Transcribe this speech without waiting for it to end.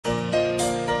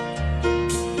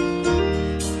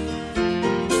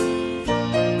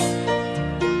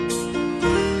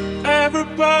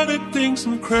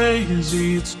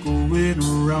crazy, it's going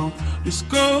around. This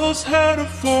girl's headed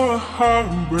for a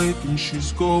heartbreak and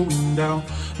she's going down.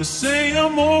 They say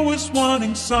I'm always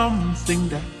wanting something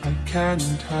that I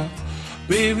can't have.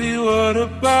 Baby, what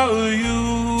about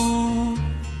you?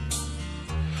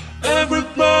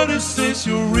 Everybody says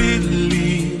you're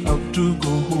really out to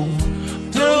go home.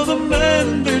 Tell the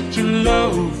man that you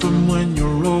love him when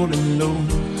you're all alone.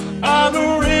 I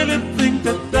don't really think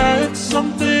that that's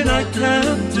something I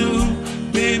can do.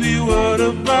 Baby, what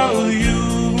about you?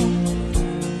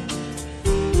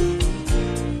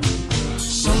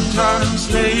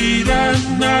 Sometimes late at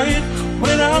night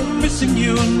when I'm missing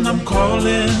you and I'm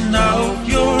calling out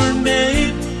your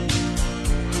name,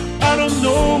 I don't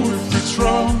know if it's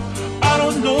wrong, I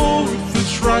don't know if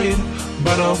it's right,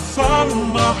 but I'll follow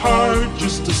my heart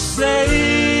just to say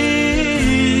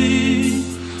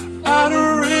I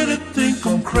don't really think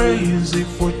I'm crazy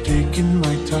for taking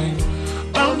my time.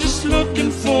 I'm just looking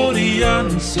for the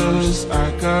answers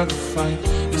I gotta find.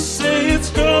 They say it's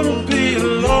gonna be a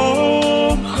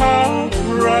long, hard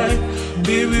ride.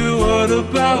 Baby, what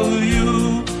about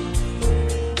you?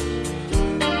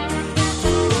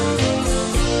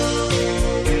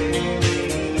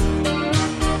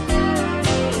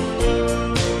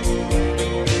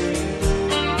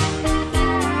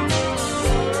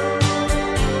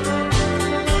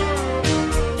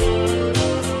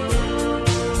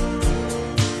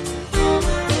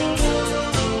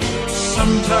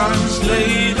 Sometimes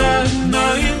late at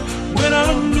night when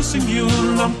I'm missing you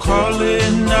and I'm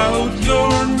calling out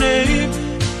your name,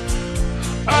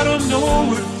 I don't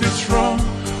know if it's wrong,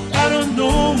 I don't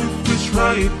know if it's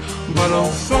right, but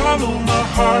I'll follow my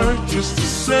heart just to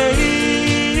say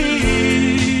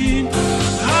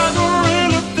I don't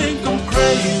really think I'm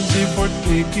crazy for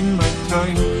taking my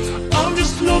time. I'm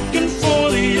just looking for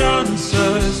the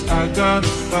answers I gotta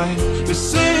find. They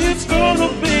say it's